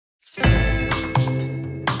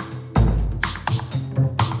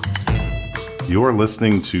You're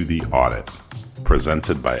listening to The Audit,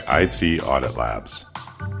 presented by IT Audit Labs.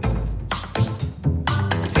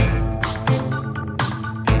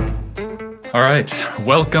 All right,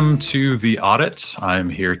 welcome to The Audit. I'm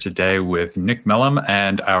here today with Nick Mellum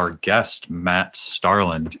and our guest, Matt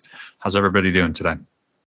Starland. How's everybody doing today?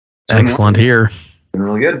 Excellent here. Doing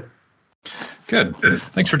really good. Good.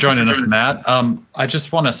 Thanks for joining us, Matt. I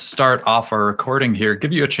just want to start off our recording here,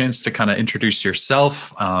 give you a chance to kind of introduce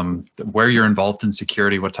yourself, where you're involved in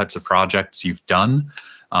security, what types of projects you've done,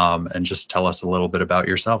 and just tell us a little bit about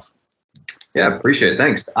yourself. Yeah, appreciate it.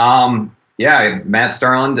 Thanks. Matt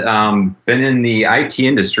Starland, been in the IT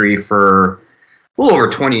industry for a little over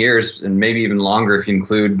 20 years and maybe even longer if you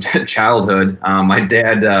include childhood. My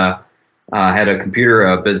dad had a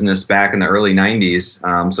computer business back in the early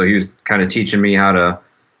 90s. So he was kind of teaching me how to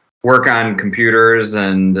work on computers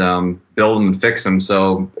and build them and fix them.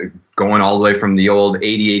 So going all the way from the old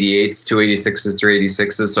 8088s, 286s,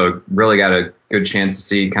 386s. So really got a good chance to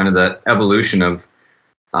see kind of the evolution of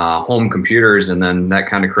home computers. And then that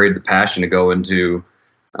kind of created the passion to go into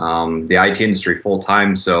the IT industry full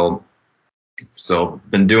time. So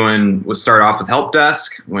started off with help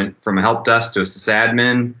desk, went from a help desk to a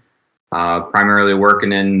sysadmin. Primarily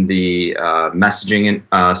working in the messaging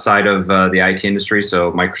side of the IT industry,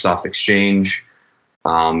 so Microsoft Exchange.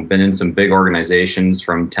 Been in some big organizations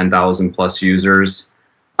from 10,000 plus users,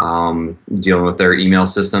 dealing with their email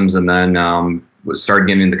systems, and then started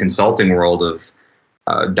getting into the consulting world of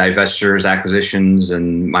divestitures, acquisitions,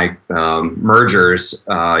 and my mergers,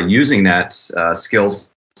 using that skill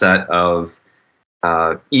set of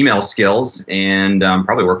email skills, and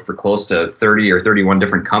probably worked for close to 30 or 31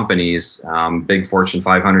 different companies, big Fortune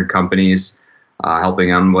 500 companies, helping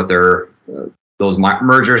them with their those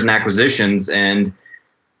mergers and acquisitions. And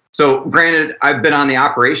so, granted, I've been on the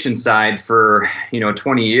operations side for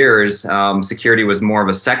 20 years. Security was more of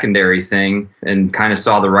a secondary thing, and kind of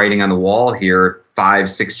saw the writing on the wall here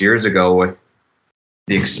 5-6 years ago with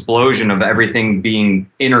the explosion of everything being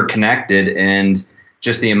interconnected and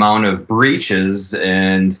just the amount of breaches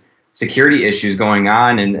and security issues going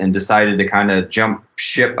on, and decided to kind of jump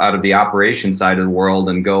ship out of the operations side of the world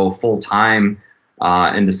and go full time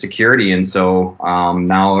into security. And so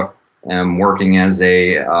now I'm working as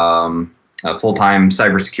a full time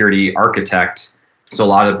cybersecurity architect. So a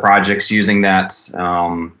lot of projects using that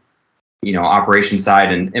operations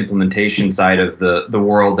side and implementation side of the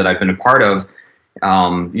world that I've been a part of,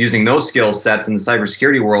 using those skill sets in the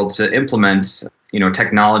cybersecurity world to implement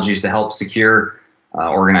technologies to help secure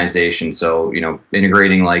organizations. So,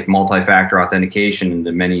 integrating like multi-factor authentication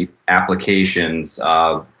into many applications,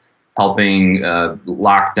 helping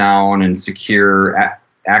lock down and secure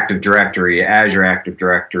Active Directory, Azure Active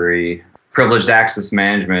Directory, privileged access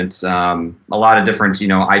management, a lot of different,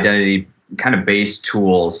 identity kind of based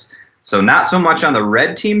tools. So not so much on the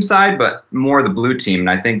red team side, but more the blue team. And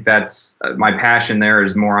I think that's my passion there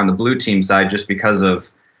is more on the blue team side, just because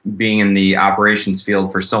of being in the operations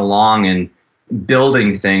field for so long and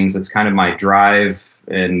building things. It's kind of my drive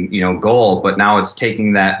and goal. But now it's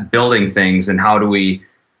taking that building things and how do we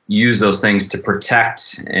use those things to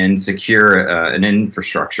protect and secure an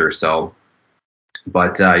infrastructure. So,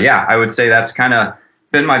 but I would say that's kind of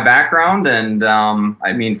been my background. And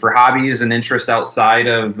for hobbies and interest outside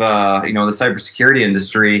of the cybersecurity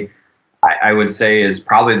industry, I would say is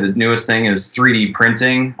probably the newest thing is 3D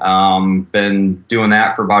printing. Been doing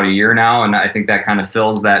that for about a year now, and I think that kind of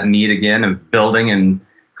fills that need again of building and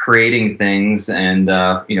creating things and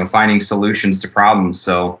finding solutions to problems.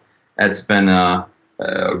 So that's been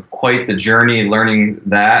quite the journey learning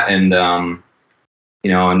that, and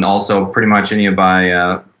and also pretty much any of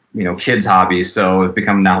my kids' hobbies. So it's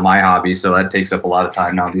become now my hobby. So that takes up a lot of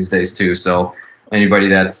time now these days too. So anybody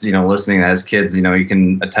that's listening that has kids, you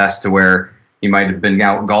can attest to where you might have been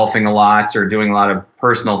out golfing a lot or doing a lot of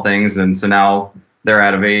personal things, and so now they're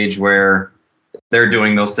at an age where they're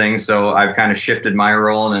doing those things. So I've kind of shifted my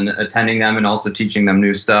role in attending them and also teaching them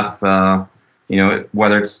new stuff.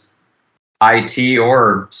 Whether it's IT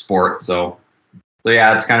or sports. So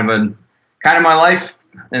yeah, it's kind of my life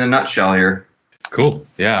in a nutshell here. Cool.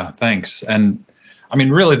 Yeah. Thanks. And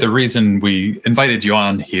really, the reason we invited you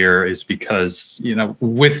on here is because,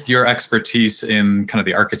 with your expertise in kind of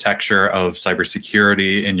the architecture of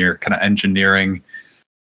cybersecurity and your kind of engineering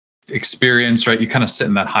experience, right, you kind of sit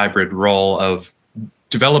in that hybrid role of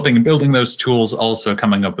developing and building those tools, also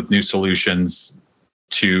coming up with new solutions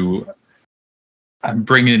to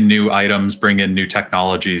bring in new items, bring in new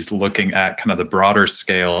technologies, looking at kind of the broader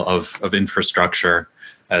scale of infrastructure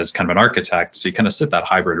as kind of an architect. So you kind of sit that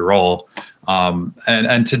hybrid role.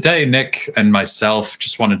 And today, Nick and myself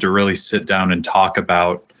just wanted to really sit down and talk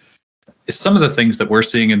about some of the things that we're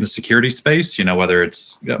seeing in the security space, whether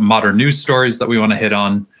it's modern news stories that we want to hit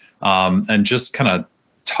on, and just kind of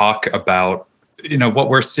talk about, what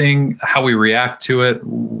we're seeing, how we react to it,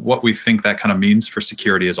 what we think that kind of means for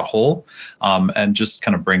security as a whole, and just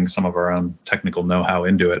kind of bring some of our own technical know-how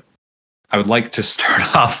into it. I would like to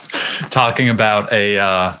start off talking about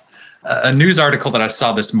a news article that I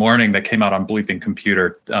saw this morning that came out on Bleeping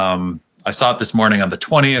Computer. I saw it this morning on the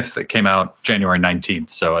 20th. It came out January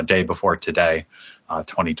 19th, so a day before today,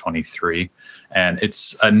 2023. And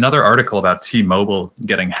it's another article about T-Mobile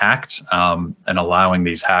getting hacked and allowing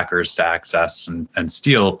these hackers to access and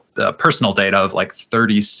steal personal data of like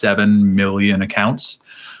 37 million accounts.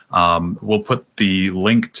 We'll put the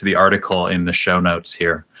link to the article in the show notes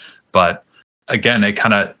here. But again, it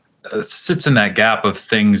kind of sits in that gap of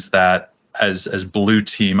things that as blue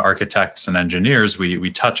team architects and engineers, we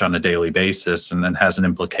touch on a daily basis, and then has an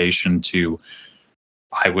implication to,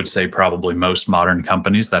 I would say, probably most modern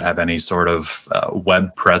companies that have any sort of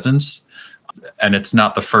web presence. And it's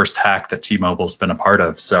not the first hack that T-Mobile's been a part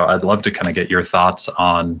of. So I'd love to kind of get your thoughts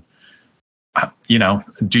on,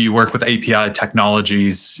 do you work with API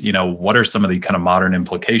technologies? What are some of the kind of modern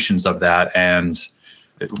implications of that? And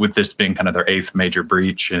with this being kind of their 8th major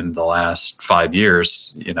breach in the last 5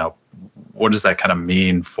 years, what does that kind of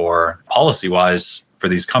mean for policy-wise for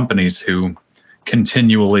these companies who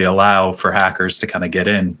continually allow for hackers to kind of get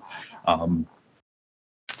in? I'd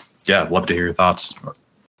love to hear your thoughts.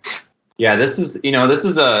 Yeah, this is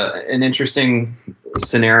an interesting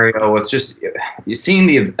scenario with just seeing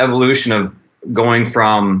the evolution of going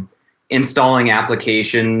from installing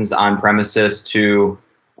applications on premises to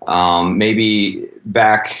maybe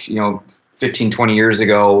back 15, 20 years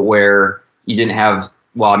ago, where you didn't have,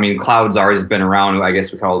 cloud's always been around. I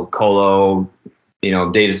guess we call it colo,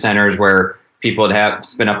 data centers, where people would have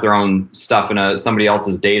spin up their own stuff in somebody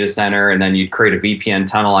else's data center, and then you'd create a VPN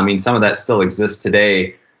tunnel. Some of that still exists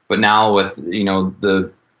today, but now with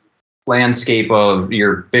the landscape of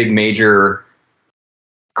your big major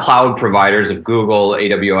cloud providers of Google,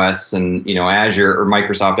 AWS, and Azure or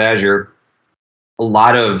Microsoft Azure, a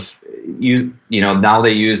lot of now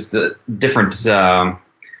they use the different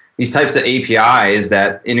these types of APIs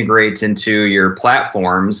that integrate into your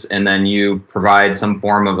platforms, and then you provide some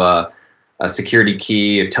form of a security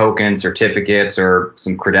key, a token, certificates, or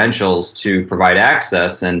some credentials to provide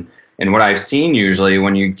access. And what I've seen usually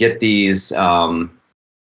when you get these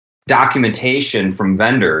documentation from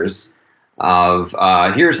vendors of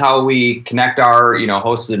here's how we connect our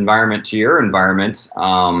hosted environment to your environment.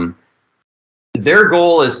 Their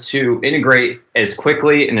goal is to integrate as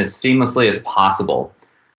quickly and as seamlessly as possible.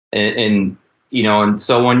 And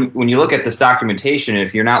so when you look at this documentation,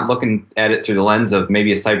 if you're not looking at it through the lens of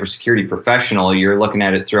maybe a cybersecurity professional, you're looking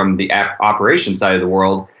at it from the operation side of the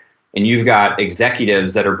world, and you've got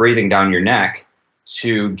executives that are breathing down your neck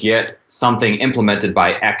to get something implemented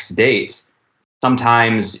by X date.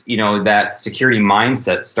 Sometimes, that security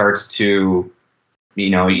mindset starts to,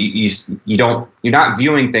 you're not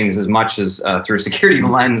viewing things as much as through a security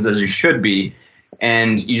lens as you should be,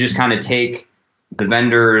 and you just kind of take the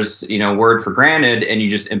vendor's word for granted, and you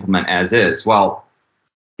just implement as is. Well,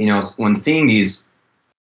 when seeing these,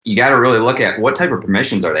 you got to really look at what type of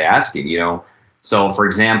permissions are they asking. So for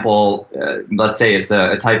example, let's say it's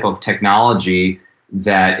a type of technology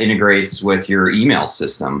that integrates with your email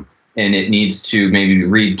system, and it needs to maybe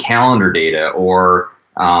read calendar data or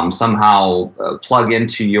somehow plug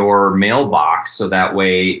into your mailbox, so that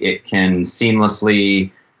way it can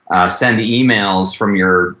seamlessly send emails from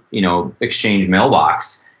your Exchange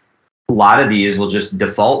mailbox. A lot of these will just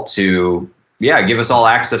default to, give us all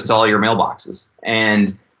access to all your mailboxes.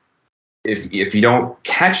 And if you don't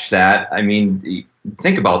catch that,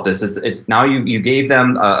 think about this. It's now you gave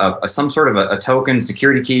them some sort of a token,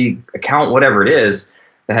 security key, account, whatever it is,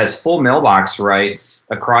 that has full mailbox rights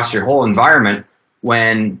across your whole environment,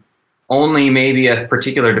 when only maybe a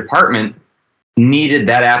particular department needed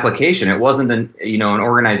that application. It wasn't an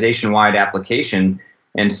organization-wide application.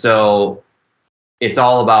 And so it's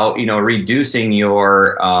all about, reducing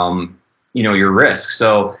your, your risk.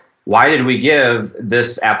 So why did we give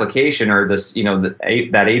this application or this,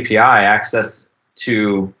 that API access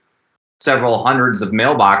to several hundreds of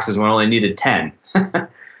mailboxes when we only needed 10?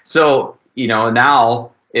 So,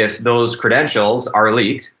 now if those credentials are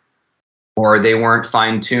leaked, or they weren't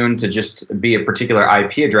fine-tuned to just be a particular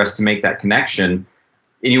IP address to make that connection,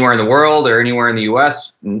 anywhere in the world or anywhere in the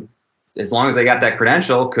US, as long as they got that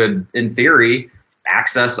credential, could, in theory,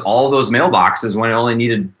 access all of those mailboxes when it only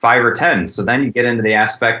needed 5 or 10. So then you get into the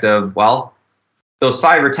aspect of, well, those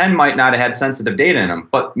 5 or 10 might not have had sensitive data in them,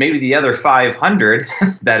 but maybe the other 500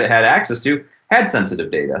 that it had access to had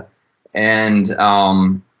sensitive data. And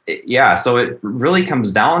so it really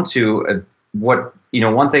comes down to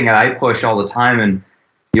one thing that I push all the time in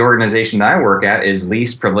the organization that I work at is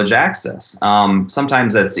least privilege access.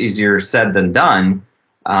 Sometimes that's easier said than done,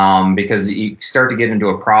 because you start to get into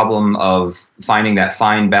a problem of finding that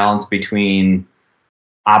fine balance between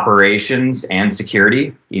operations and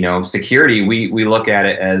security. Security, we look at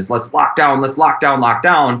it as let's lock down,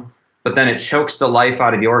 but then it chokes the life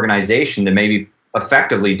out of the organization to maybe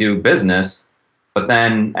effectively do business. But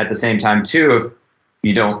then at the same time too,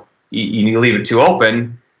 if you leave it too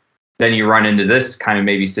open, then you run into this kind of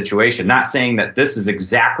maybe situation. Not saying that this is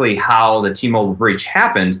exactly how the T-Mobile breach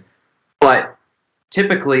happened, but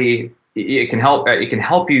typically it can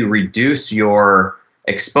help you reduce your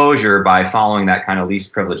exposure by following that kind of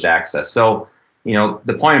least privilege access. So,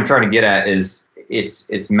 the point I'm trying to get at is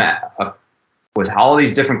it's met with all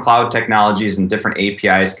these different cloud technologies and different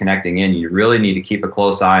APIs connecting in. You really need to keep a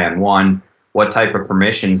close eye on what type of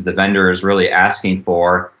permissions the vendor is really asking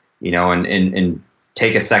for, and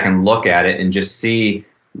take a second look at it and just see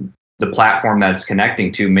the platform that it's connecting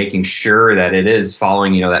to, making sure that it is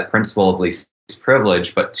following, that principle of least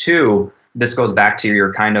privilege. But two, this goes back to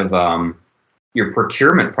your kind of your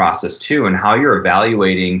procurement process too, and how you're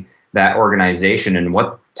evaluating that organization and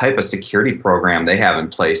what type of security program they have in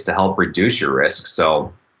place to help reduce your risk.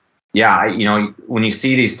 So yeah, when you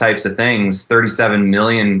see these types of things, 37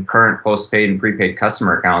 million current postpaid and prepaid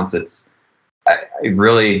customer accounts, it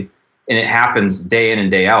happens day in and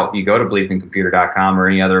day out. You go to bleepingcomputer.com or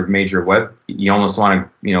any other major web, you almost want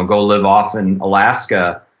to, go live off in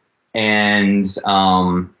Alaska and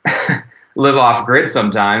live off grid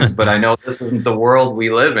sometimes, but I know this isn't the world we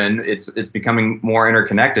live in. It's becoming more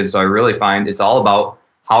interconnected. So I really find it's all about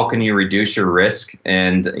how can you reduce your risk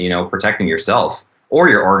and, protecting yourself or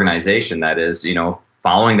your organization, that is,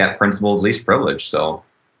 following that principle of least privilege. So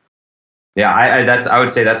yeah, I would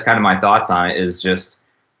say that's kind of my thoughts on it, is just,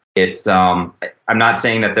 I'm not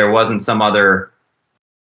saying that there wasn't some other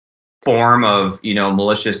form of,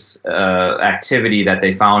 malicious activity that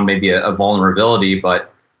they found, maybe a vulnerability, but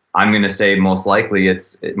I'm going to say most likely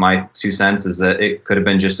my 2 cents is that it could have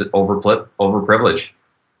been just overprivilege.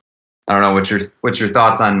 I don't know what's your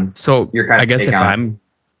thoughts on. So your kind of I guess if on.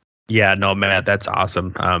 Matt, that's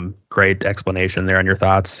awesome. Great explanation there on your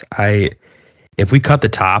thoughts. If we cut the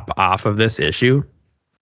top off of this issue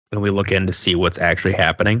and we look in to see what's actually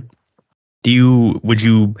happening, if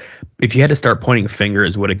you had to start pointing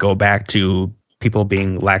fingers, would it go back to people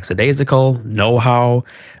being lackadaisical, know-how?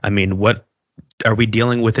 I mean, what are we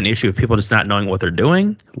dealing with? An issue of people just not knowing what they're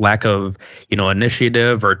doing, lack of,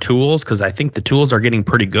 initiative or tools? Because I think the tools are getting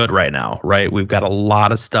pretty good right now, right? We've got a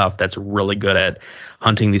lot of stuff that's really good at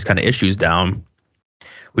hunting these kind of issues down.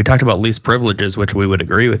 We talked about least privileges, which we would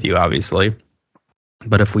agree with you, obviously.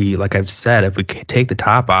 But if we, like I've said, if we take the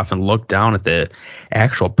top off and look down at the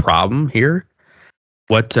actual problem here,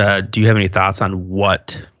 what do you have any thoughts on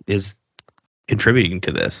what is contributing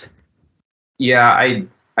to this? Yeah, I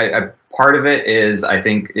part of it is, I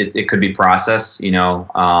think it could be process.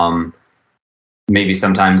 Maybe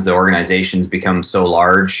sometimes the organizations become so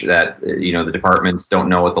large that the departments don't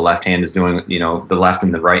know what the left hand is doing. The left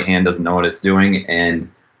and the right hand doesn't know what it's doing,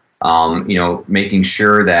 and making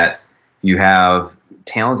sure that you have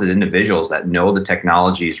talented individuals that know the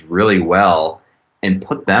technologies really well and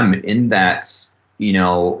put them in that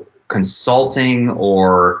consulting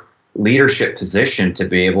or leadership position to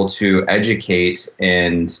be able to educate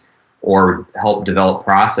or help develop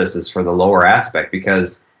processes for the lower aspect.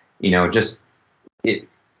 Because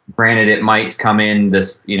granted, it might come in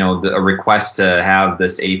this, a request to have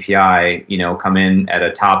this API, come in at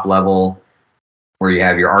a top level where you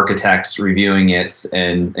have your architects reviewing it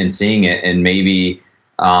and seeing it, and maybe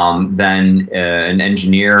then an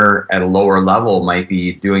engineer at a lower level might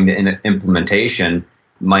be doing the implementation,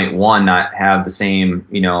 might not have the same,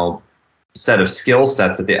 set of skill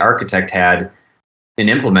sets that the architect had in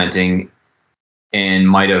implementing, and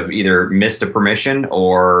might have either missed a permission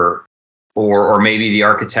or maybe the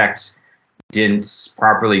architect didn't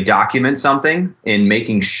properly document something in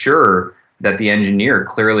making sure that the engineer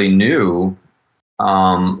clearly knew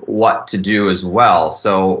what to do as well.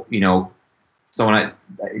 So, when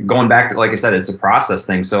going back to, like I said, it's a process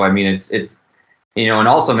thing. So, I mean, it's and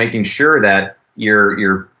also making sure that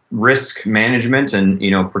your risk management and,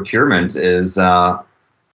 procurement is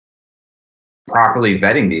properly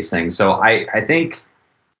vetting these things. So I think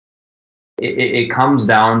it comes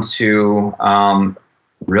down to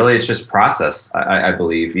really it's just process, I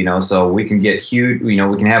believe, so we can get huge, we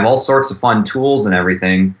can have all sorts of fun tools and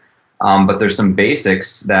everything, but there's some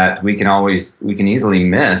basics that we can easily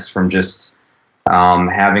miss from just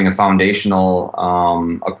having a foundational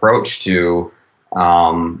approach to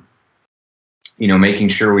making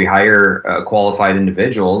sure we hire qualified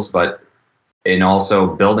individuals, and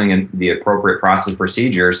also building the appropriate process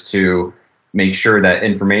procedures to make sure that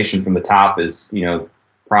information from the top is,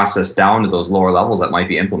 processed down to those lower levels that might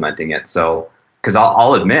be implementing it. So, because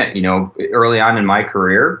I'll admit, early on in my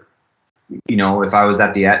career, if I was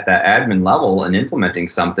at that admin level and implementing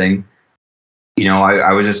something,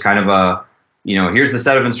 I was just kind of here's the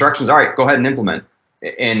set of instructions. All right, go ahead and implement.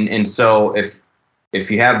 And so if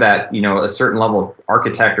you have that, a certain level of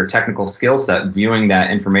architect or technical skill set, viewing that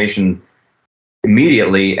information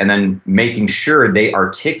immediately and then making sure they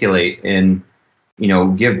articulate and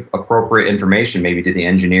give appropriate information maybe to the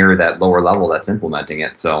engineer at that lower level that's implementing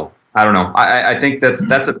it. So I don't know. I think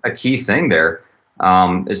that's a key thing there,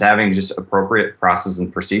 is having just appropriate processes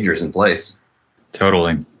and procedures in place.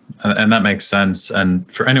 Totally. And that makes sense.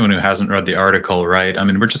 And for anyone who hasn't read the article, right, I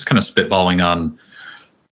mean, we're just kind of spitballing on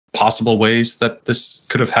possible ways that this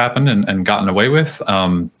could have happened and gotten away with.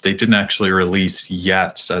 They didn't actually release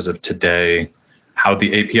yet, as of today, how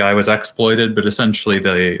the API was exploited, but essentially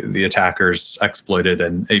the attackers exploited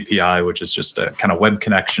an API, which is just a kind of web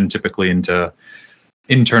connection, typically into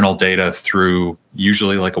internal data through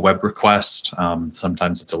usually like a web request.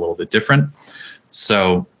 Sometimes it's a little bit different.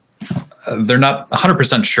 So they're not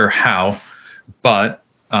 100% sure how, but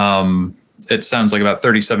it sounds like about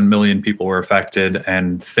 37 million people were affected,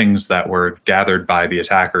 and things that were gathered by the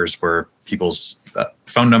attackers were people's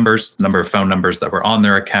phone numbers, number of phone numbers that were on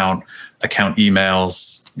their account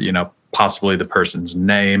emails, possibly the person's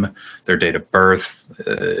name, their date of birth,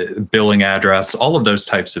 billing address, all of those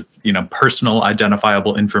types of, personal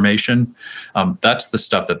identifiable information. That's the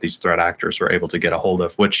stuff that these threat actors were able to get a hold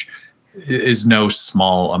of, which is no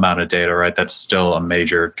small amount of data, right? That's still a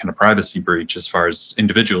major kind of privacy breach as far as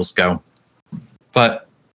individuals go. But,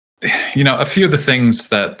 a few of the things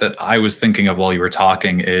that I was thinking of while you were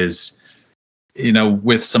talking is,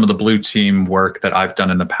 with some of the blue team work that I've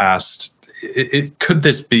done in the past, could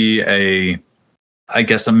this be a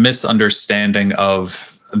misunderstanding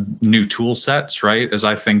of new tool sets, right? As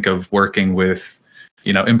I think of working with,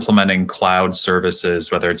 implementing cloud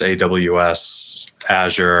services, whether it's AWS,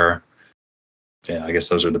 Azure, yeah, I guess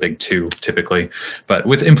those are the big two typically. But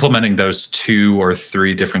with implementing those 2 or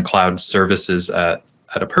 3 different cloud services at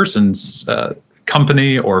a person's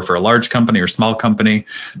company, or for a large company or small company,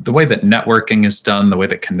 the way that networking is done, the way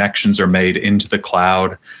that connections are made into the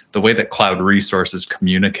cloud, the way that cloud resources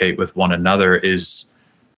communicate with one another is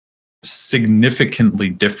significantly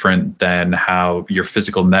different than how your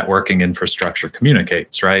physical networking infrastructure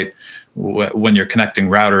communicates, right? When you're connecting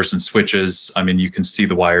routers and switches, I mean, you can see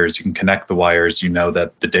the wires, you can connect the wires,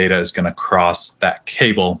 that the data is going to cross that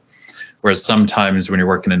cable. Whereas sometimes when you're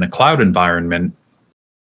working in a cloud environment,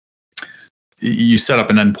 you set up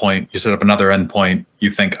an endpoint, you set up another endpoint,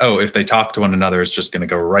 you think, oh, if they talk to one another, it's just going to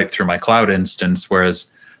go right through my cloud instance.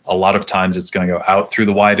 Whereas a lot of times it's going to go out through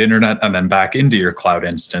the wide internet and then back into your cloud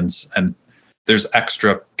instance. And there's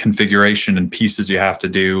extra configuration and pieces you have to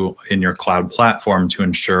do in your cloud platform to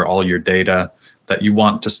ensure all your data that you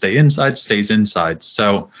want to stay inside stays inside.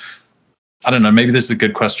 So I don't know, maybe this is a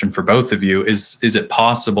good question for both of you. Is it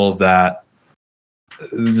possible that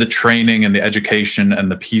the training and the education and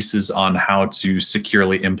the pieces on how to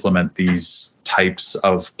securely implement these types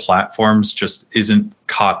of platforms just isn't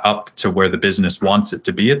caught up to where the business wants it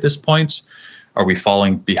to be at this point? Are we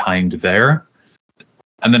falling behind there?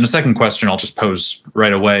 And then a second question I'll just pose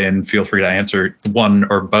right away, and feel free to answer one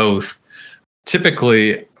or both.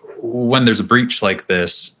 Typically, when there's a breach like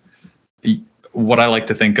this, what I like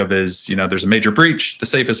to think of is, there's a major breach. The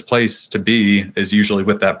safest place to be is usually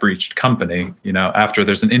with that breached company. After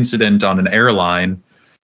there's an incident on an airline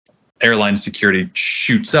security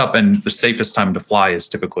shoots up, and the safest time to fly is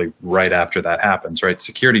typically right after that happens, right?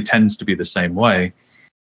 Security tends to be the same way.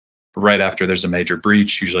 Right after there's a major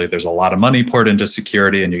breach, usually there's a lot of money poured into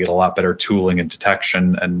security, and you get a lot better tooling and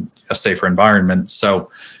detection and a safer environment. So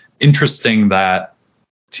interesting that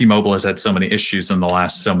T-Mobile has had so many issues in the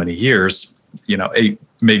last so many years, 8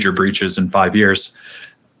 major breaches in 5 years,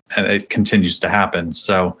 and it continues to happen.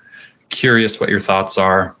 So curious what your thoughts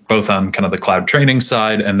are, both on kind of the cloud training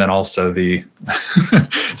side and then also the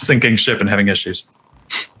sinking ship and having issues.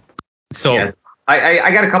 So yeah, I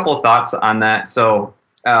got a couple of thoughts on that. So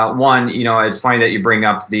one, it's funny that you bring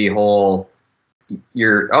up the whole,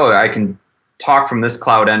 I can talk from this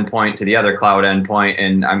cloud endpoint to the other cloud endpoint,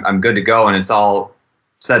 and I'm good to go, and it's all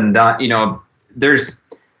said and done.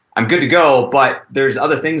 I'm good to go, but there's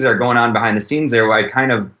other things that are going on behind the scenes there.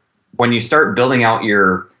 Where when you start building out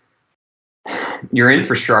your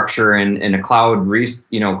infrastructure in a cloud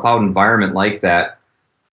environment like that,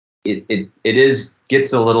 it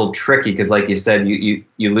gets a little tricky, because like you said, you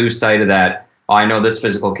lose sight of that. Oh, I know this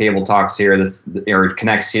physical cable talks here, or it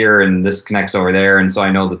connects here, and this connects over there, and so I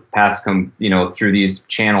know the paths come through these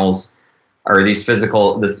channels or this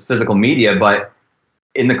physical media. But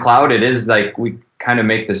in the cloud, it is like we kind of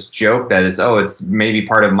make this joke that it's maybe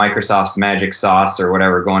part of Microsoft's magic sauce or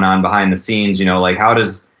whatever going on behind the scenes. Like how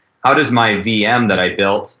does my VM that I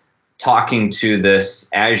built talking to this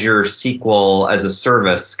Azure SQL as a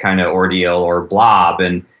service kind of ordeal or blob,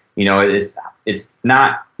 and it's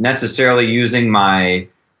not necessarily using my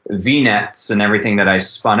VNets and everything that I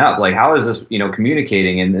spun up. Like, how is this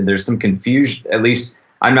communicating? And there's some confusion. At least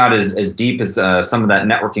I'm not as deep as some of that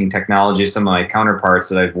networking technology, some of my counterparts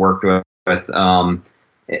that I've worked with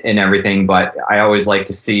and everything. But I always like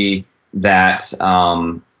to see that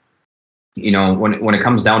when it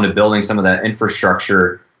comes down to building some of that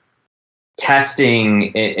infrastructure,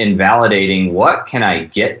 testing and validating what can I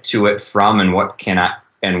get to it from and what can't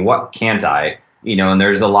I. And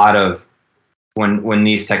there's a lot of when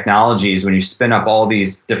these technologies, when you spin up all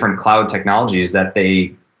these different cloud technologies that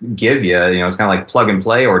they give you, it's kind of like plug and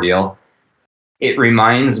play ordeal. It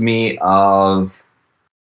reminds me of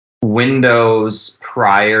Windows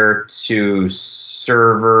prior to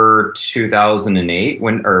Server 2008,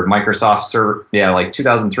 or Microsoft Server, like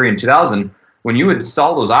 2003 and 2000. When you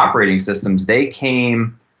install those operating systems, they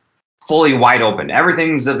came fully wide open.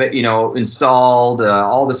 Everything's installed,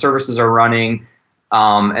 all the services are running.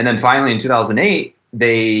 And then finally in 2008,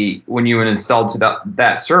 when you installed to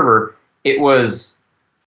that server, it was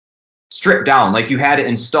stripped down. Like, you had to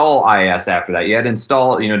install IIS after that. You had to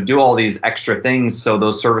install, do all these extra things so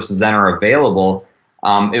those services then are available.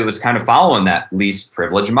 It was kind of following that least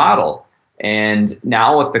privilege model. And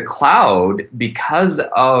now with the cloud, because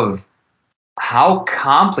of how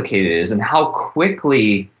complicated it is and how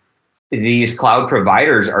quickly these cloud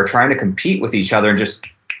providers are trying to compete with each other and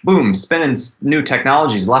just boom, spinning new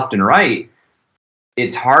technologies left and right,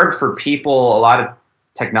 it's hard for people, a lot of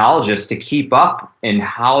technologists, to keep up in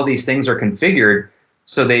how these things are configured.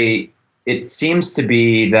 So it seems to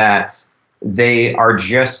be that they are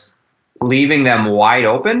just leaving them wide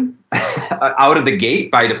open out of the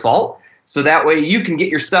gate by default. So that way you can get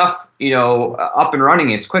your stuff, up and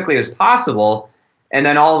running as quickly as possible. And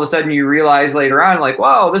then all of a sudden you realize later on, like,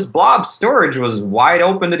 whoa, this blob storage was wide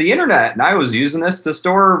open to the internet, and I was using this to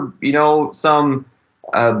store, some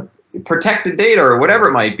protected data or whatever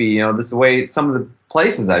it might be. This is the way some of the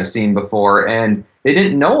places I've seen before, and they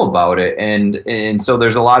didn't know about it. And so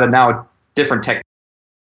there's a lot of now different tech,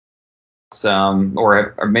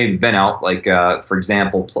 or maybe been out, like, for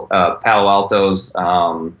example, Palo Alto's,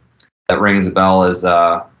 that rings a bell, is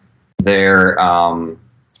their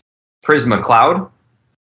Prisma Cloud.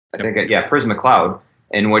 I think, Prisma Cloud,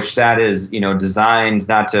 in which that is, designed,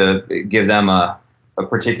 not to give them a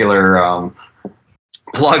particular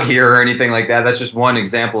plug here or anything like that. That's just one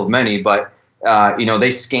example of many, but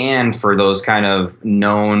they scan for those kind of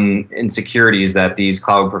known insecurities that these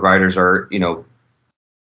cloud providers are,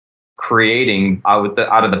 creating out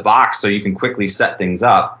of the box, so you can quickly set things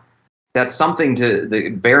up. That's something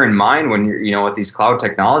to bear in mind when you're, with these cloud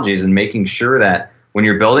technologies, and making sure that when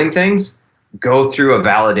you're building things, go through a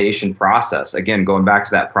validation process. Again, going back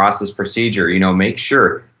to that process procedure, make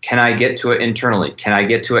sure, can I get to it internally? Can I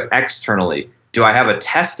get to it externally? Do I have a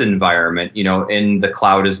test environment, in the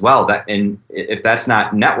cloud as well? And if that's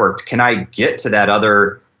not networked, can I get to that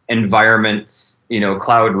other environment's,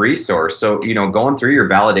 cloud resource? So, going through your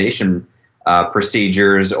validation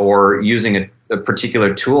procedures, or using a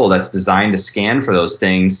particular tool that's designed to scan for those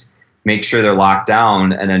things, make sure they're locked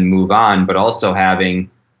down, and then move on. But also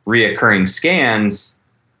having reoccurring scans,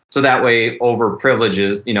 so that way over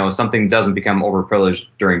privileges, something doesn't become overprivileged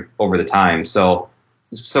over the time. So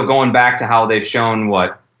going back to how they've shown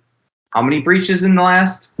how many breaches in the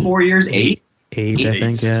last 4 years? Eight, I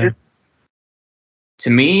think, yeah. To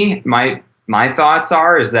me, my thoughts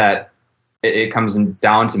is that it comes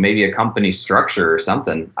down to maybe a company structure or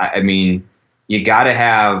something. I mean, you got to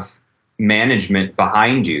have management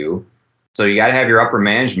behind you. So you got to have your upper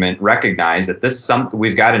management recognize that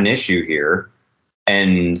we've got an issue here,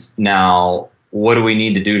 and now what do we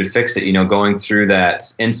need to do to fix it? Going through that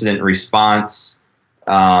incident response,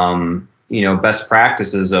 best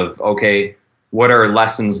practices of, okay, what are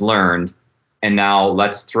lessons learned? and now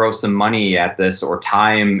let's throw some money at this or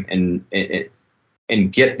time and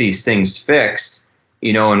get these things fixed,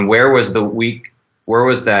 and where was that, weak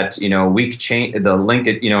chain, the link,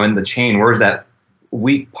 in the chain, where's that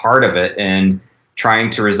weak part of it, and trying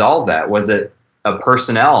to resolve that. Was it a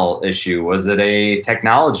personnel issue? Was it a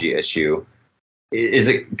technology issue? Is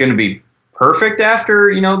it going to be perfect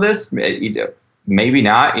after, this? Maybe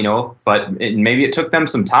not, but maybe it took them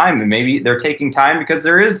some time, and maybe they're taking time because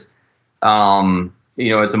there is,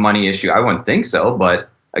 it's a money issue. I wouldn't think so, but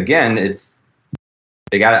again,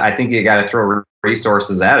 I think you got to throw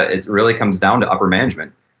resources at it. It really comes down to upper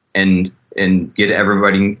management and get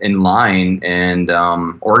everybody in line and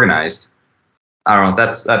organized. I don't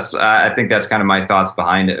know. I think that's kind of my thoughts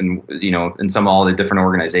behind it, and in some of all the different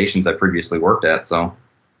organizations I previously worked at. So.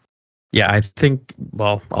 Yeah, I think,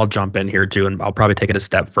 well, I'll jump in here too, and I'll probably take it a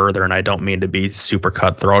step further, and I don't mean to be super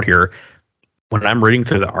cutthroat here. When I'm reading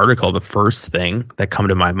through the article, the first thing that come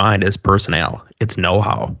to my mind is personnel. It's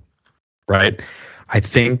know-how, right? I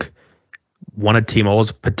think one of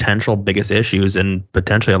T-Mobile's potential biggest issues, and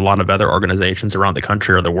potentially a lot of other organizations around the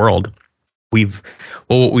country or the world, we've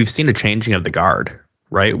seen a changing of the guard,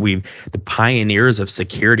 right? The pioneers of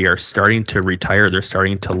security are starting to retire. They're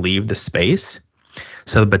starting to leave the space.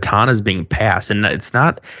 So the baton is being passed, and it's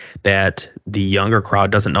not that the younger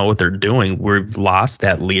crowd doesn't know what they're doing. We've lost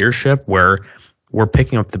that leadership where we're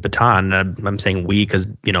picking up the baton. And I'm saying we because,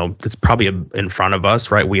 it's probably in front of us,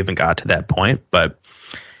 right? We haven't got to that point, but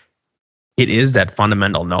it is that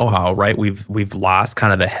fundamental know-how, right? We've lost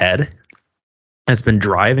kind of the head that's been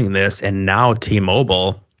driving this, and now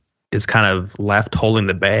T-Mobile is kind of left holding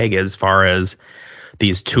the bag as far as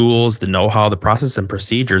these tools, the know-how, the process and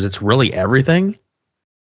procedures. It's really everything.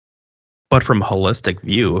 But from a holistic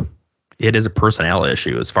view, it is a personnel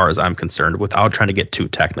issue as far as I'm concerned, without trying to get too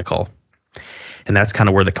technical. And that's kind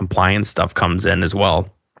of where the compliance stuff comes in as well,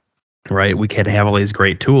 right? We can have all these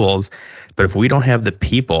great tools, but if we don't have the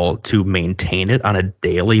people to maintain it on a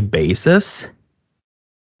daily basis,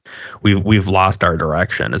 we've lost our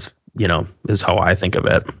direction, is how I think of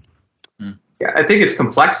it. Yeah, I think it's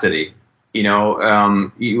complexity.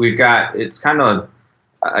 We've got, it's kind of,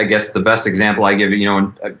 I guess the best example I give,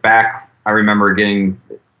 back, I remember when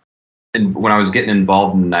I was getting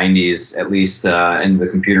involved in the 90s, at least in the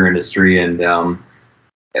computer industry, and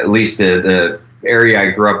at least the area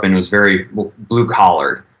I grew up in was very blue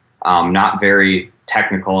collar, not very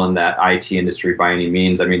technical in that IT industry by any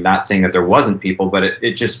means. I mean, not saying that there wasn't people, but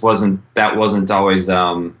it just wasn't always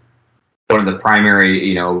one of the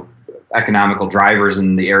primary, economical drivers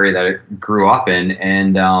in the area that I grew up in.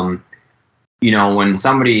 And, when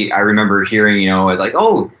somebody, I remember hearing, like,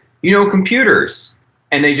 oh, computers,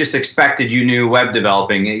 and they just expected you knew web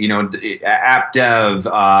developing, app dev,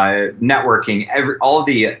 networking, all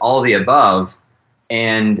the above.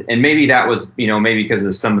 And maybe that was, maybe because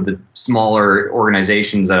of some of the smaller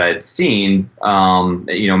organizations that I had seen,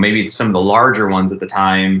 maybe some of the larger ones at the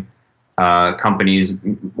time, companies,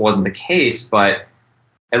 wasn't the case, but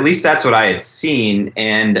at least that's what I had seen.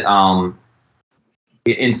 And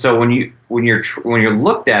so when you're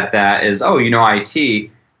looked at that as,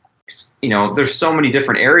 IT, there's so many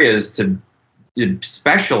different areas to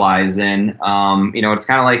specialize in. It's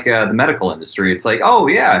kind of like the medical industry. It's like, oh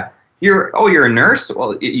yeah, you're a nurse.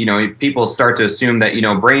 Well, people start to assume that,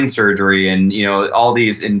 brain surgery and, all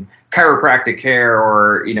these in chiropractic care,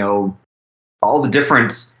 or, all the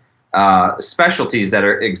different specialties that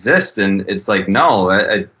exist. And it's like, no,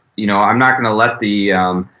 I'm not going to let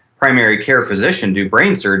the primary care physician do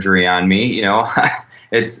brain surgery on me.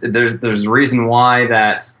 There's a reason why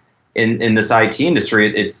that in this IT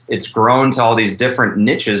industry, it's grown to all these different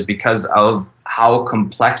niches because of how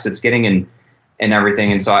complex it's getting and everything.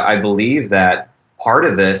 And so I believe that part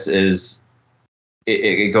of this is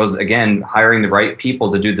it goes, again, hiring the right people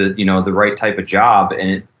to do the right type of job.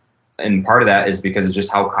 And part of that is because of just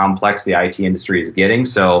how complex the IT industry is getting.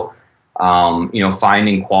 So,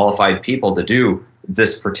 finding qualified people to do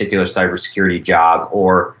this particular cybersecurity job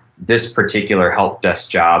or this particular help desk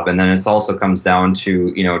job. And then it also comes down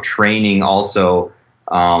to, training also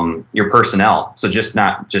your personnel. So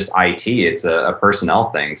not just IT, it's a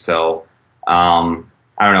personnel thing. So I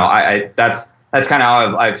don't know. That's kind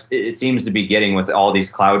of how it seems to be getting with all these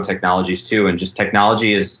cloud technologies too. And just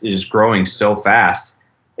technology is just growing so fast.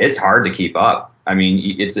 It's hard to keep up. I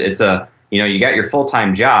mean, it's you got your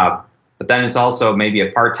full-time job, but then it's also maybe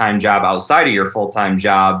a part-time job outside of your full-time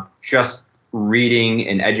job, just reading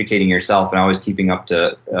and educating yourself and always keeping up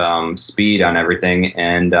to speed on everything.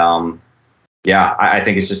 And I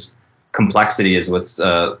think it's just complexity is what's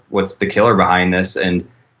the killer behind this. And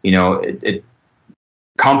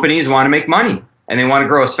companies want to make money and they want to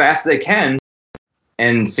grow as fast as they can.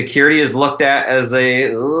 And security is looked at as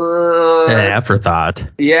an afterthought.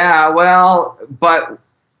 Yeah, well, but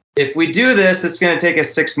if we do this, it's going to take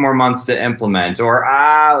us 6 more months to implement. Or,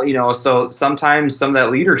 so sometimes some of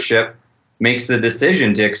that leadership makes the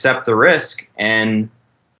decision to accept the risk. And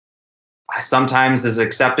sometimes is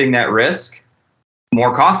accepting that risk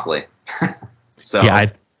more costly. So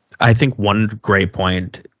yeah, I think one great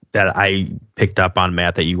point that I picked up on,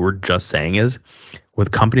 Matt, that you were just saying is,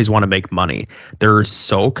 with companies want to make money, they're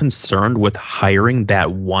so concerned with hiring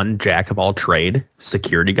that one jack of all trade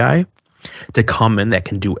security guy to come in that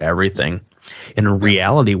can do everything. In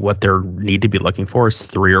reality, what they need to be looking for is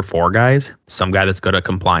 3 or 4 guys. Some guy that's good at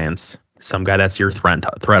compliance, some guy that's your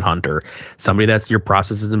threat hunter, somebody that's your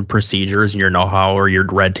processes and procedures and your know-how, or your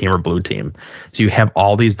red team or blue team. So you have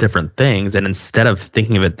all these different things, and instead of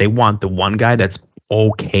thinking of it, they want the one guy that's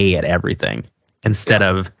okay at everything, instead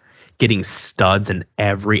of getting studs in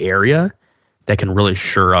every area that can really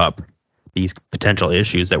shore up these potential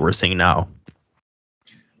issues that we're seeing now.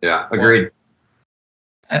 Yeah, agreed.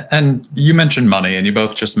 And you mentioned money, and you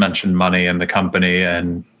both just mentioned money and the company,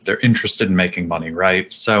 and they're interested in making money,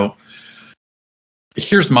 right? So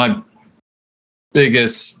here's my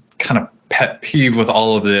biggest kind of pet peeve with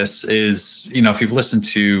all of this is, if you've listened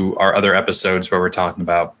to our other episodes where we're talking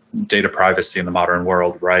about data privacy in the modern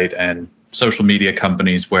world, right? And social media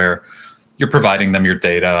companies where you're providing them your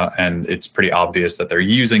data and it's pretty obvious that they're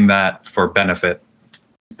using that for benefit.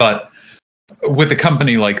 But with a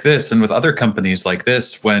company like this and with other companies like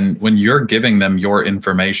this, when you're giving them your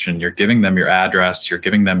information, you're giving them your address, you're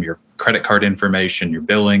giving them your credit card information, your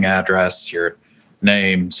billing address, your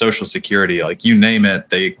name, social security, like you name it,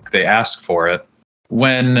 they ask for it.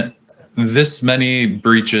 When this many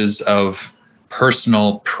breaches of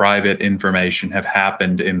personal private information have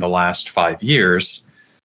happened in the last 5 years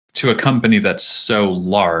to a company that's so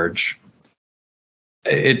large,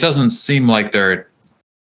 it doesn't seem like they're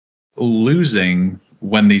losing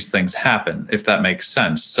when these things happen, if that makes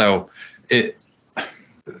sense. So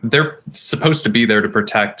they're supposed to be there to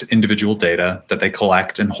protect individual data that they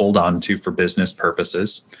collect and hold on to for business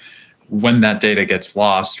purposes. When that data gets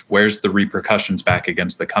lost, where's the repercussions back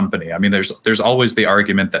against the company? I mean, there's always the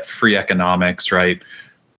argument that free economics, right?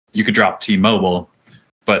 You could drop T-Mobile,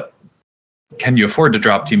 but can you afford to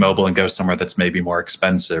drop T-Mobile and go somewhere that's maybe more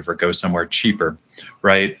expensive or go somewhere cheaper,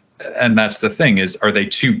 right? And that's the thing is, are they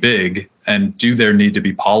too big? And do there need to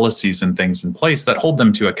be policies and things in place that hold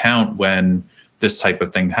them to account when this type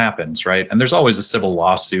of thing happens, right? And there's always a civil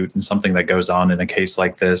lawsuit and something that goes on in a case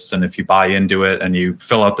like this. And if you buy into it and you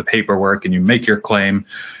fill out the paperwork and you make your claim,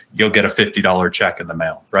 you'll get a $50 check in the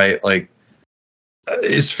mail, right? Like,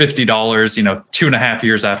 is $50, 2.5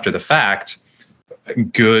 years after the fact,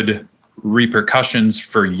 good repercussions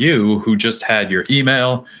for you who just had your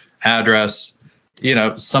email address,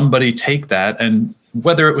 somebody take that, and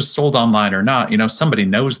whether it was sold online or not, somebody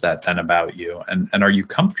knows that then about you. And are you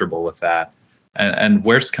comfortable with that? And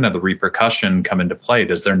where's kind of the repercussion come into play?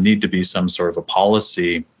 Does there need to be some sort of a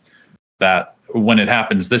policy that when it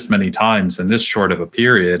happens this many times in this short of a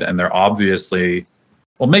period, and they're obviously,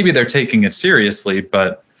 well, maybe they're taking it seriously,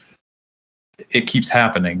 but it keeps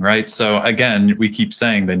happening, right? So again, we keep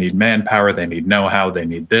saying they need manpower, they need know-how, they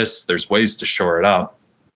need this. There's ways to shore it up.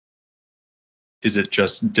 Is it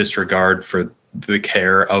just disregard for the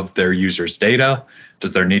care of their users' data?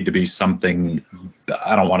 Does there need to be something,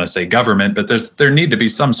 I don't want to say government, but there need to be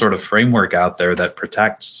some sort of framework out there that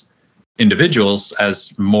protects individuals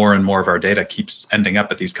as more and more of our data keeps ending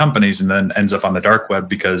up at these companies and then ends up on the dark web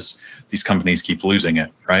because these companies keep losing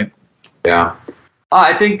it, right? Yeah.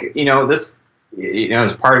 I think, this,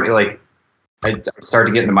 is part of it, like, I start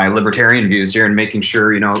to get into my libertarian views here and making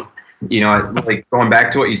sure, like going back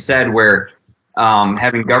to what you said, where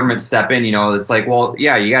having government step in, it's like, well,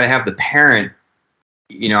 yeah, you got to have the parent,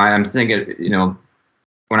 I'm thinking,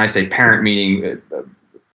 when I say parent, meaning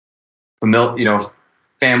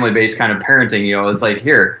family-based kind of parenting, it's like,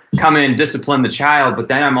 here, come in, discipline the child. But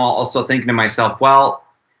then I'm also thinking to myself, well,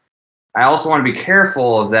 I also want to be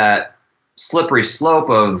careful of that slippery slope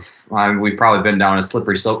of, we've probably been down a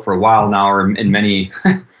slippery slope for a while now, or in many,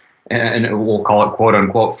 and we'll call it quote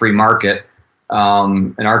unquote free market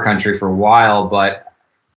in our country for a while, but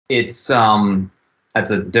it's, that's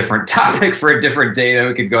a different topic for a different day that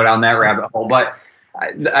we could go down that rabbit hole. But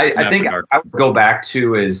I think I would go back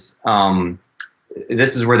to is,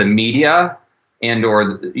 this is where the media and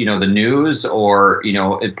or the news or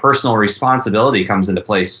personal responsibility comes into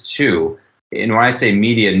place too. And when I say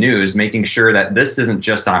media news, making sure that this isn't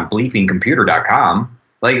just on bleepingcomputer.com.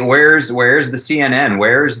 Like, where's the CNN?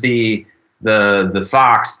 Where's the the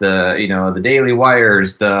Fox, the Daily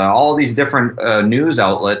Wires, all these different news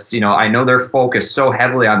outlets. I know they're focused so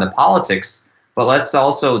heavily on the politics, but let's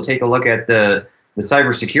also take a look at the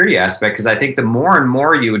cybersecurity aspect, because I think the more and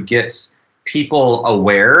more you would get people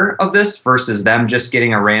aware of this versus them just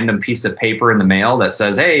getting a random piece of paper in the mail that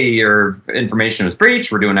says, hey, your information was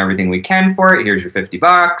breached, we're doing everything we can for it, here's your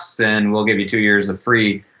 $50 and we'll give you 2 years of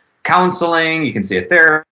free counseling, you can see a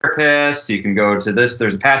therapist, you can go to this,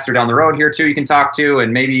 there's a pastor down the road here too you can talk to,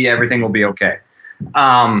 and maybe everything will be okay.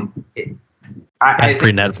 I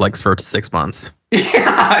free Netflix for 6 months.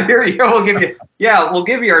 Yeah, here you go. We'll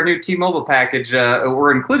give you our new T-Mobile package.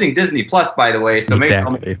 We're including Disney Plus, by the way, so maybe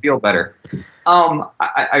it'll make you feel better.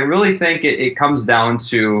 I really think it comes down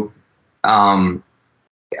to, again,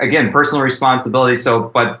 personal responsibility. So,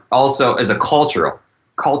 but also as a culture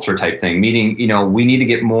type thing, meaning, we need to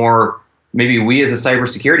get more, maybe we as a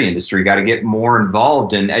cybersecurity industry got to get more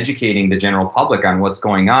involved in educating the general public on what's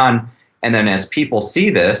going on. And then as people see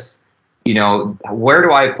this, where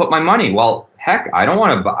do I put my money? Well, heck,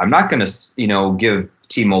 I'm not going to, give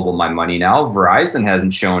T-Mobile my money now. Verizon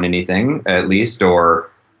hasn't shown anything, at least,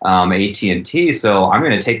 or AT&T. So I'm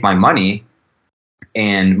going to take my money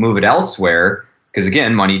and move it elsewhere, because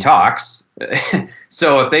again, money talks.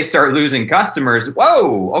 So if they start losing customers,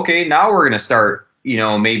 whoa, okay, now we're going to start,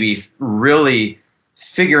 maybe really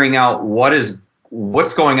figuring out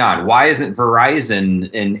what's going on. Why isn't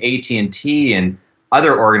Verizon and AT&T and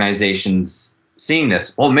other organizations seeing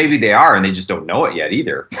this? Well, maybe they are, and they just don't know it yet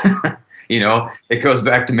either. It goes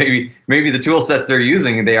back to maybe the tool sets they're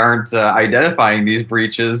using, they aren't identifying these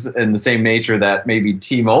breaches in the same nature that maybe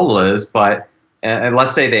T-Mobile is. But and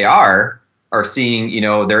let's say they are seeing,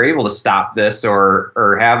 they're able to stop this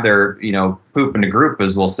or have their, poop in a group,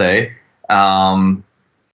 as we'll say, and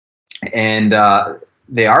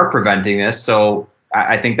they are preventing this. So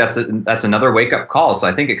I think that's another wake up call. So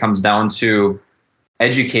I think it comes down to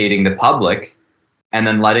educating the public and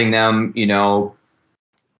then letting them,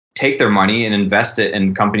 take their money and invest it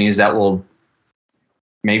in companies that will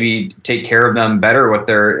maybe take care of them better with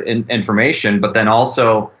their information, but then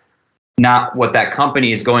also not what that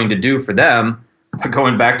company is going to do for them.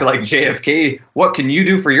 Going back to like JFK, what can you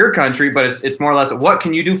do for your country? But it's more or less, what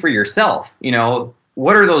can you do for yourself?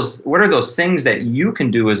 What are those things that you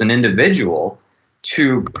can do as an individual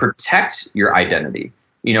to protect your identity?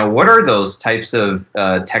 What are those types of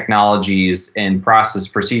technologies and process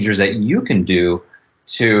procedures that you can do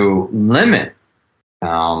to limit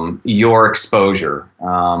your exposure?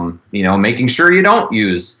 Making sure you don't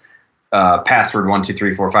use password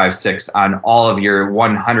 123456 on all of your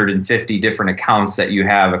 150 different accounts that you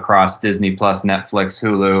have across Disney Plus, Netflix,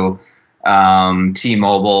 Hulu,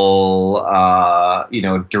 T-Mobile,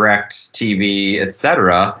 Direct TV,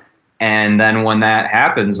 etc. And then when that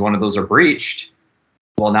happens, one of those are breached.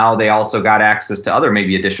 Well, now they also got access to other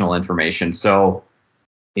maybe additional information. So,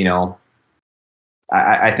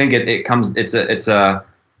 I think it's a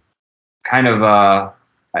kind of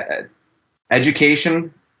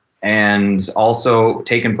education and also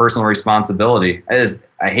taking personal responsibility.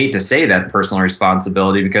 I hate to say that personal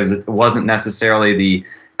responsibility, because it wasn't necessarily the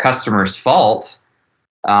customer's fault,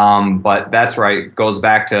 but that's right. It goes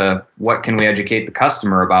back to what can we educate the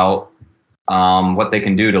customer about, what they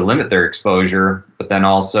can do to limit their exposure, but then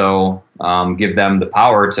also give them the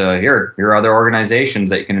power to, here are other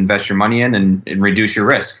organizations that you can invest your money in and reduce your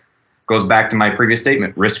risk. Goes back to my previous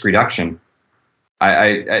statement, risk reduction.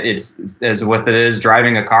 It's as with it is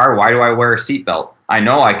driving a car. Why do I wear a seatbelt? I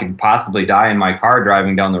know I could possibly die in my car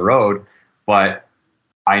driving down the road, but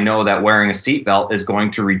I know that wearing a seatbelt is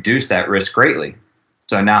going to reduce that risk greatly.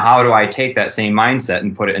 So now how do I take that same mindset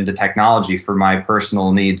and put it into technology for my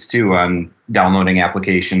personal needs too, on downloading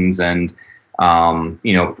applications and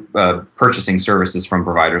purchasing services from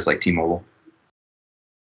providers like T-Mobile?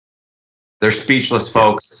 They're speechless,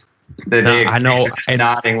 folks. I know. They're just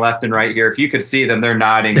nodding left and right here. If you could see them, they're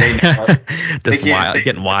nodding. They know. Just wild,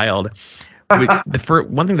 getting wild. For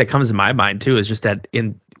one thing that comes to my mind too is just that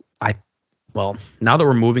now that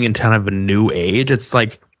we're moving into kind of a new age, it's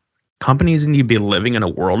like companies need to be living in a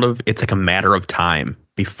world of, it's like a matter of time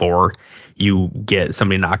before you get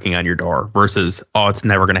somebody knocking on your door versus, oh, it's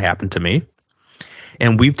never going to happen to me.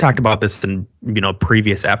 And we've talked about this in,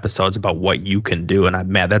 previous episodes about what you can do. And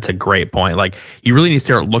Matt, that's a great point. Like, you really need to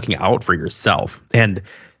start looking out for yourself. And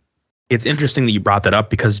it's interesting that you brought that up,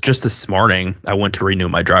 because just this morning I went to renew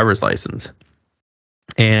my driver's license.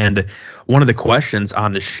 And one of the questions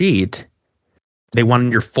on the sheet, they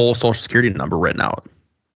wanted your full social security number written out.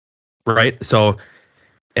 Right. So,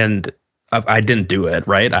 and I didn't do it.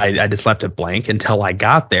 Right. I just left it blank until I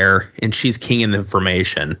got there, and she's keying in the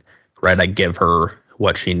information right? I give her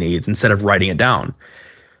what she needs instead of writing it down.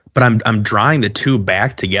 But I'm drawing the two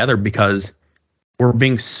back together because we're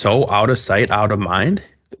being so out of sight, out of mind.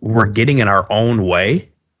 We're getting in our own way.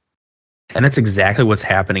 And that's exactly what's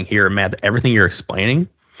happening here, Matt. Everything you're explaining,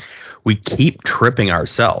 we keep tripping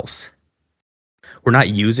ourselves. We're not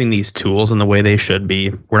using these tools in the way they should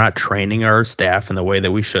be. We're not training our staff in the way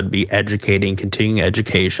that we should be, educating, continuing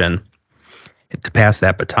education to pass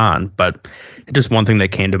that baton. But just one thing that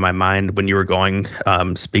came to my mind when you were going,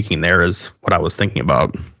 speaking there, is what I was thinking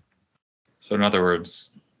about. So in other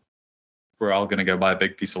words, we're all going to go buy a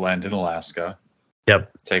big piece of land in Alaska.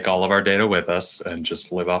 Yep. Take all of our data with us and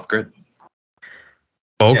just live off grid.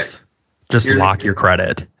 Folks, just lock your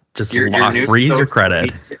credit. Just freeze your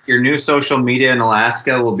credit. Your new social media in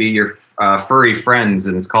Alaska will be your furry friends,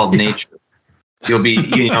 and it's called nature. You'll be,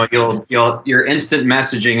 your instant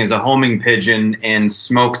messaging is a homing pigeon and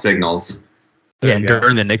smoke signals. Yeah, and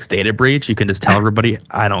during the next data breach, you can just tell everybody,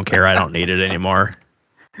 I don't care, I don't need it anymore.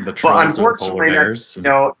 Well, unfortunately,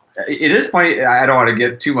 it is funny. I don't want to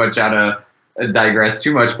get too much digress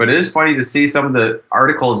too much, but it is funny to see some of the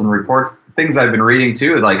articles and reports, things I've been reading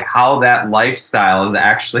too, like how that lifestyle is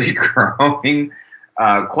actually growing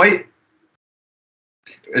quite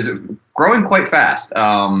fast.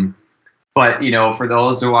 But for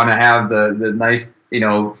those who want to have the nice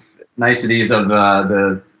niceties of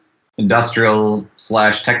the industrial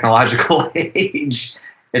 / technological age,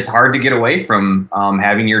 it's hard to get away from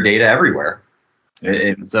having your data everywhere.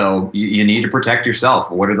 And so you need to protect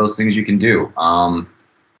yourself. What are those things you can do?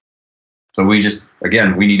 So we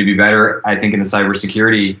need to be better, I think, in the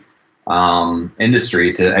cybersecurity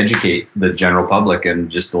industry to educate the general public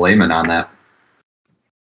and just the layman on that.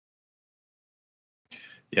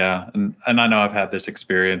 Yeah, and I know I've had this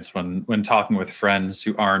experience when talking with friends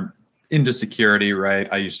who aren't into security, right?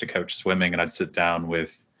 I used to coach swimming, and I'd sit down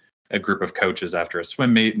with a group of coaches after a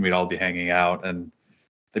swim meet, and we'd all be hanging out, and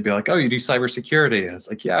they'd be like, "Oh, you do cybersecurity?" And it's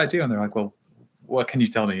like, "Yeah, I do." And they're like, "Well, what can you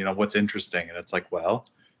tell me? What's interesting?" And it's like, "Well,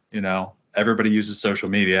 everybody uses social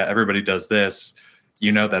media. Everybody does this.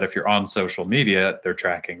 You know that if you're on social media, they're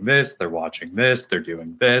tracking this, they're watching this, they're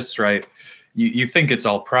doing this, right? You think it's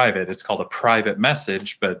all private. It's called a private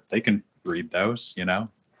message, but they can read those.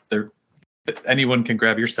 Anyone can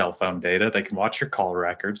grab your cell phone data. They can watch your call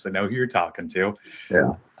records. They know who you're talking to.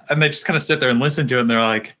 Yeah. And they just kind of sit there and listen to it, and they're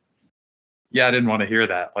like, "Yeah, I didn't want to hear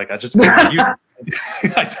that. Like, I just want you.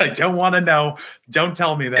 I don't want to know. Don't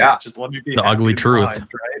tell me that. Yeah. Just let me be the ugly truth." Mind,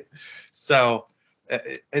 right? So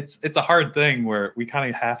it's a hard thing where we kind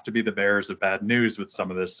of have to be the bearers of bad news with some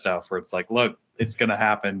of this stuff, where it's like, look, it's going to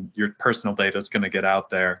happen. Your personal data is going to get out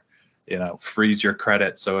there. Freeze your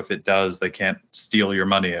credit. So if it does, they can't steal your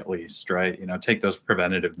money at least, right? Take those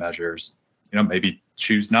preventative measures. Maybe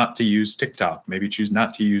choose not to use TikTok. Maybe choose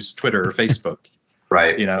not to use Twitter or Facebook.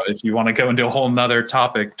 Right. If you want to go into a whole nother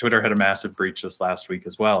topic, Twitter had a massive breach this last week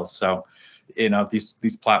as well. So,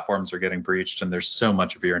 these platforms are getting breached, and there's so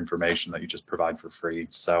much of your information that you just provide for free.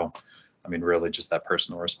 So, really just that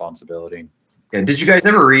personal responsibility. Yeah. Did you guys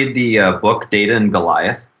ever read the book Data and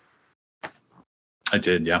Goliath? I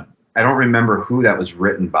did, yeah. I don't remember who that was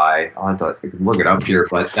written by. I'll have to look it up here,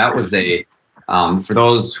 but that was for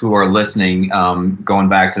those who are listening, going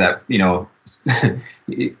back to that,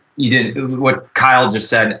 you didn't, what Kyle just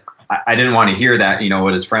said, I didn't want to hear that,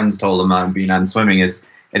 what his friends told him on being on swimming is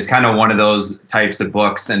kind of one of those types of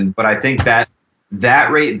books. But I think that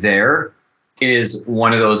right there is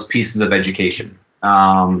one of those pieces of education.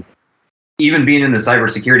 Even being in the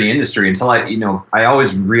cybersecurity industry, until I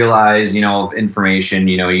always realize, information,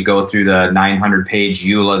 you go through the 900-page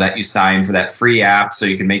EULA that you sign for that free app so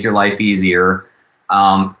you can make your life easier.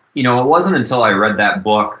 It wasn't until I read that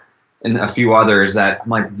book and a few others that I'm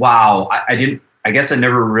like, wow, I guess I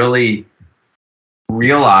never really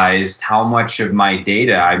realized how much of my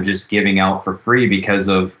data I'm just giving out for free because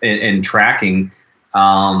of and tracking,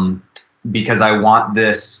 because I want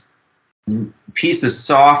this piece of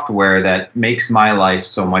software that makes my life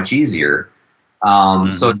so much easier.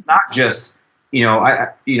 So it's not just,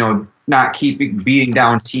 not beating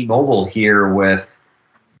down T-Mobile here with,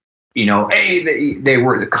 hey, they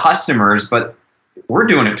were the customers, but we're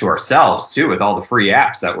doing it to ourselves too with all the free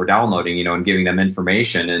apps that we're downloading, and giving them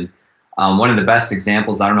information. And one of the best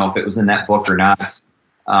examples, I don't know if it was in that book or not,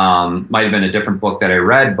 might have been a different book that I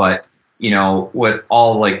read, but with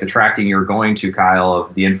all like the tracking you're going to, Kyle,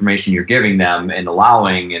 of the information you're giving them and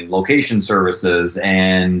allowing and location services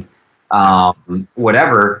and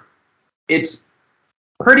whatever, it's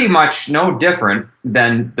pretty much no different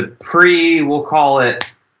than we'll call it,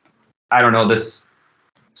 I don't know, this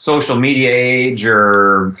social media age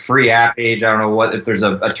or free app age. I don't know if there's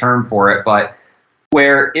a term for it, but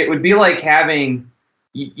where it would be like having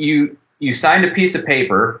you signed a piece of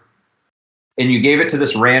paper and you gave it to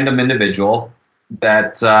this random individual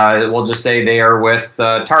that we'll just say they are with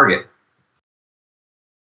Target.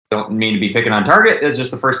 Don't mean to be picking on Target. It's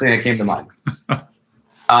just the first thing that came to mind.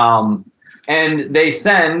 And they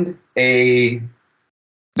send a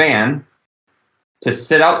van to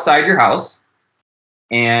sit outside your house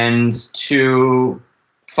and to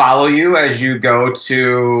follow you as you go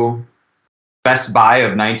to Best Buy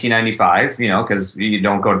of 1995, because you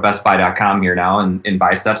don't go to bestbuy.com here now and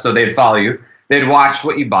buy stuff. So they'd follow you. They'd watch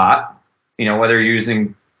what you bought, whether you're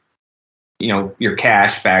using, your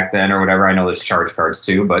cash back then or whatever. I know there's charge cards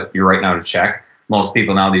too, but you're writing out a check. Most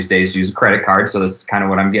people now these days use a credit card. So this is kind of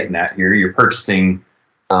what I'm getting at here. You're purchasing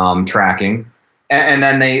tracking. And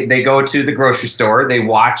then they go to the grocery store. They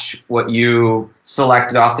watch what you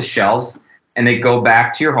selected off the shelves. And they go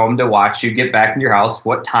back to your home to watch you get back in your house,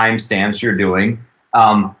 what time stamps you're doing.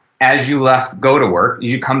 As you go to work,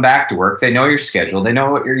 you come back to work. They know your schedule. They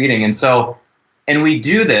know what you're eating. And we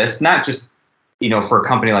do this, not just, for a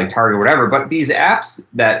company like Target or whatever, but these apps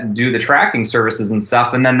that do the tracking services and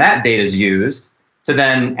stuff. And then that data is used to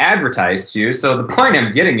then advertise to you. So the point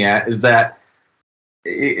I'm getting at is that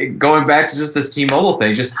going back to just this T-Mobile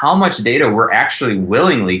thing, just how much data we're actually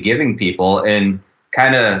willingly giving people, and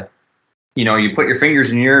kind of, you put your fingers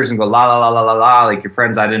in your ears and go, la, la, la, la, la, la, like your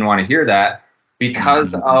friends, I didn't want to hear that,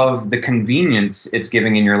 because of the convenience it's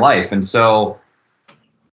giving in your life. And so,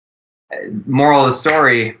 moral of the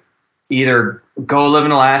story, either go live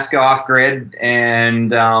in Alaska off grid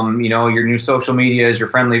and, your new social media is your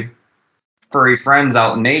friendly, furry friends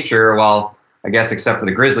out in nature. Well, I guess except for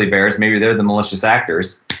the grizzly bears, maybe they're the malicious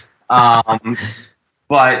actors.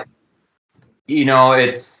 But,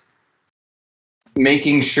 it's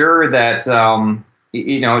making sure that,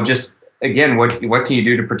 just, again, what can you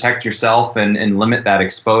do to protect yourself and limit that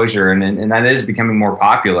exposure? And that is becoming more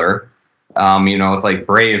popular. With like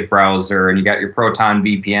Brave browser, and you got your Proton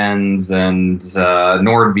VPNs and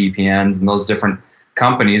Nord VPNs and those different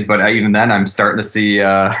companies. But even then, I'm starting to see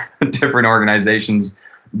different organizations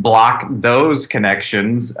block those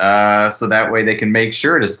connections, so that way they can make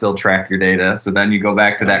sure to still track your data. So then you go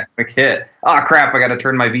back to that quick hit. Oh crap, I got to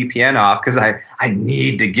turn my VPN off because I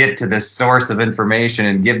need to get to this source of information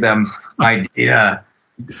and give them my data.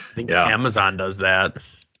 I think Amazon does that.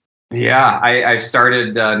 Yeah, I've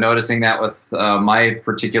started noticing that with my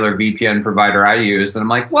particular VPN provider I use. And I'm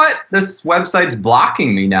like, what? This website's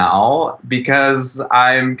blocking me now because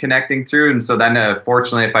I'm connecting through. And so then,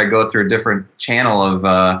 fortunately, if I go through a different channel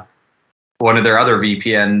of one of their other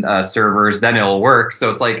VPN servers, then it'll work. So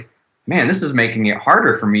it's like, man, this is making it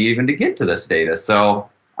harder for me even to get to this data. So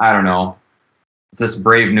I don't know. It's this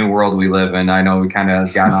brave new world we live in. I know we kind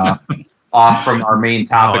of got off from our main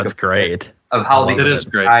topic. Oh, that's great. Of how the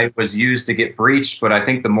API was used to get breached. But I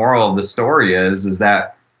think the moral of the story is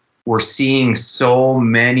that we're seeing so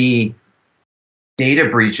many data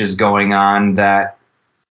breaches going on that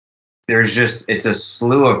it's a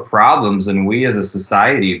slew of problems. And we as a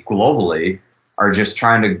society globally are just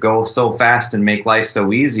trying to go so fast and make life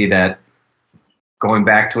so easy that, going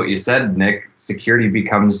back to what you said, Nick, security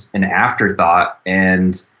becomes an afterthought.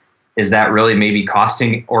 And is that really maybe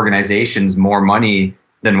costing organizations more money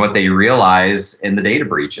than what they realize in the data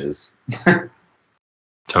breaches?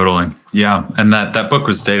 Totally. Yeah. And that book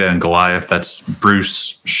was Data and Goliath. That's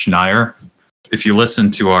Bruce Schneier. If you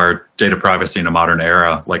listen to our Data Privacy in a Modern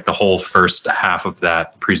Era, like the whole first half of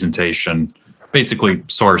that presentation basically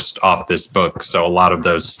sourced off this book. So a lot of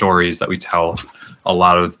those stories that we tell, a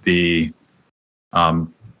lot of the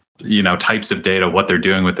types of data, what they're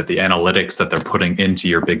doing with it, the analytics that they're putting into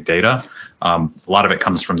your big data. A lot of it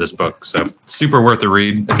comes from this book. So super worth a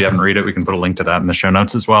read. If you haven't read it, we can put a link to that in the show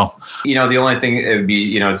notes as well. The only thing it would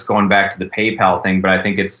be, it's going back to the PayPal thing, but I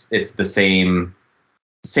think it's the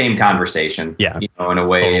same conversation. Yeah. In a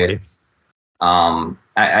way, totally. It's,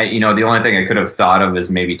 the only thing I could have thought of is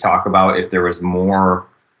maybe talk about if there was more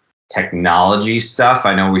technology stuff.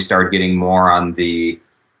 I know we started getting more on the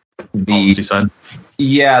policy side.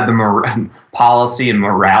 Yeah, the policy and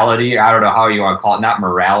morality. I don't know how you want to call it. Not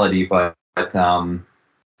morality, but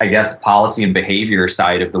I guess policy and behavior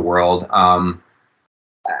side of the world. I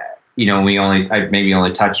maybe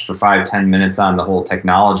only touched for 5-10 minutes on the whole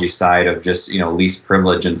technology side of just, least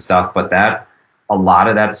privilege and stuff. But a lot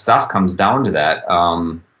of that stuff comes down to that.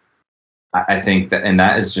 I think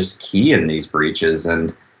that is just key in these breaches.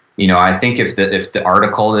 And, I think if the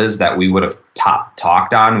article is that we would have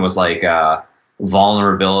talked on was like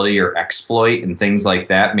vulnerability or exploit and things like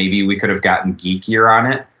that, maybe we could have gotten geekier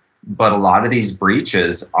on it. But a lot of these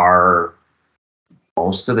breaches are,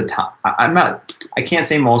 most of the time, I can't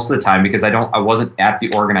say most of the time because I wasn't at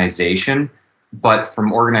the organization, but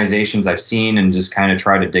from organizations I've seen and just kind of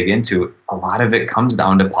try to dig into, a lot of it comes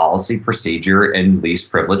down to policy, procedure, and least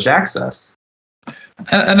privileged access.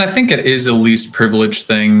 And I think it is a least privileged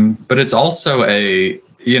thing, but it's also it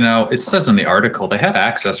says in the article, they had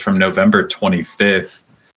access from November 25th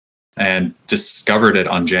and discovered it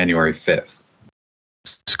on January 5th.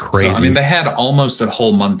 It's crazy. So, they had almost a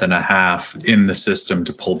whole month and a half in the system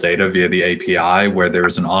to pull data via the API where there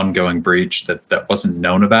was an ongoing breach that wasn't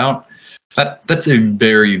known about. That's a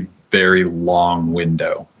very, very long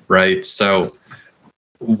window, right? So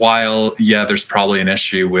while, there's probably an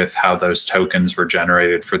issue with how those tokens were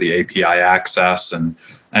generated for the API access and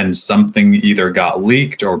something either got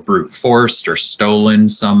leaked or brute forced or stolen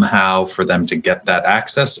somehow for them to get that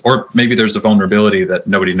access, or maybe there's a vulnerability that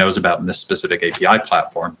nobody knows about in this specific API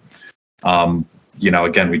platform.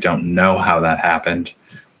 Again, we don't know how that happened,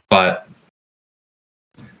 but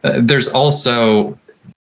there's also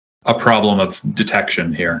a problem of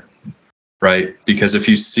detection here, right? Because if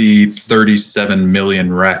you see 37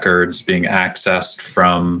 million records being accessed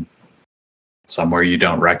from somewhere you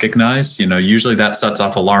don't recognize, usually that sets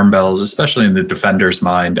off alarm bells, especially in the defender's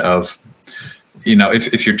mind of,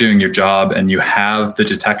 if you're doing your job and you have the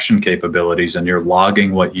detection capabilities and you're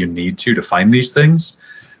logging what you need to find these things,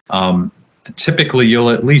 typically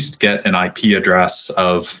you'll at least get an IP address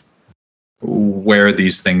of where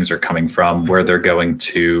these things are coming from, where they're going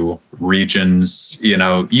to, regions, you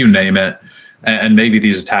name it. And maybe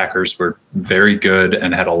these attackers were very good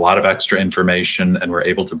and had a lot of extra information and were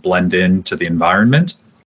able to blend into the environment.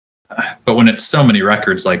 But when it's so many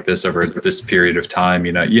records like this over this period of time,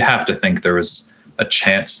 you have to think there was a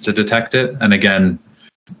chance to detect it. And again,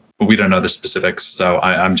 we don't know the specifics. So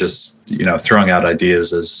I'm just, throwing out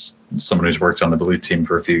ideas as someone who's worked on the Blue team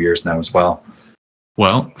for a few years now as well.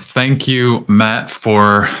 Well, thank you, Matt,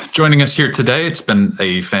 for joining us here today. It's been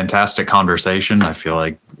a fantastic conversation. I feel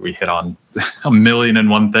like we hit on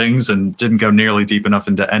 1,000,001 things and didn't go nearly deep enough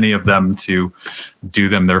into any of them to do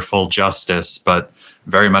them their full justice, but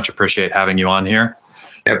very much appreciate having you on here.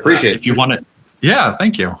 I appreciate it. If you want to,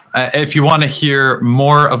 thank you. If you want to hear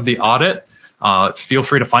more of the audit, feel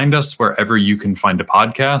free to find us wherever you can find a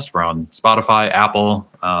podcast. We're on Spotify, Apple,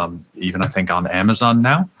 even I think on Amazon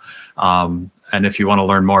now. And if you want to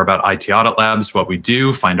learn more about IT Audit Labs, what we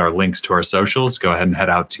do, find our links to our socials, go ahead and head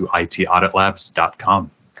out to itauditlabs.com.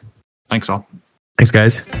 Thanks all. Thanks,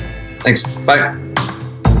 guys. Thanks. Bye.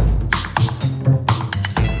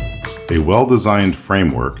 A well-designed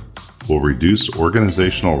framework will reduce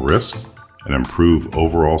organizational risk and improve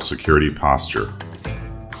overall security posture.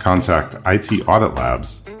 Contact IT Audit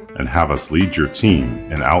Labs and have us lead your team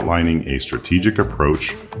in outlining a strategic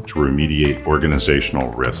approach to remediate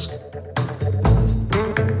organizational risk.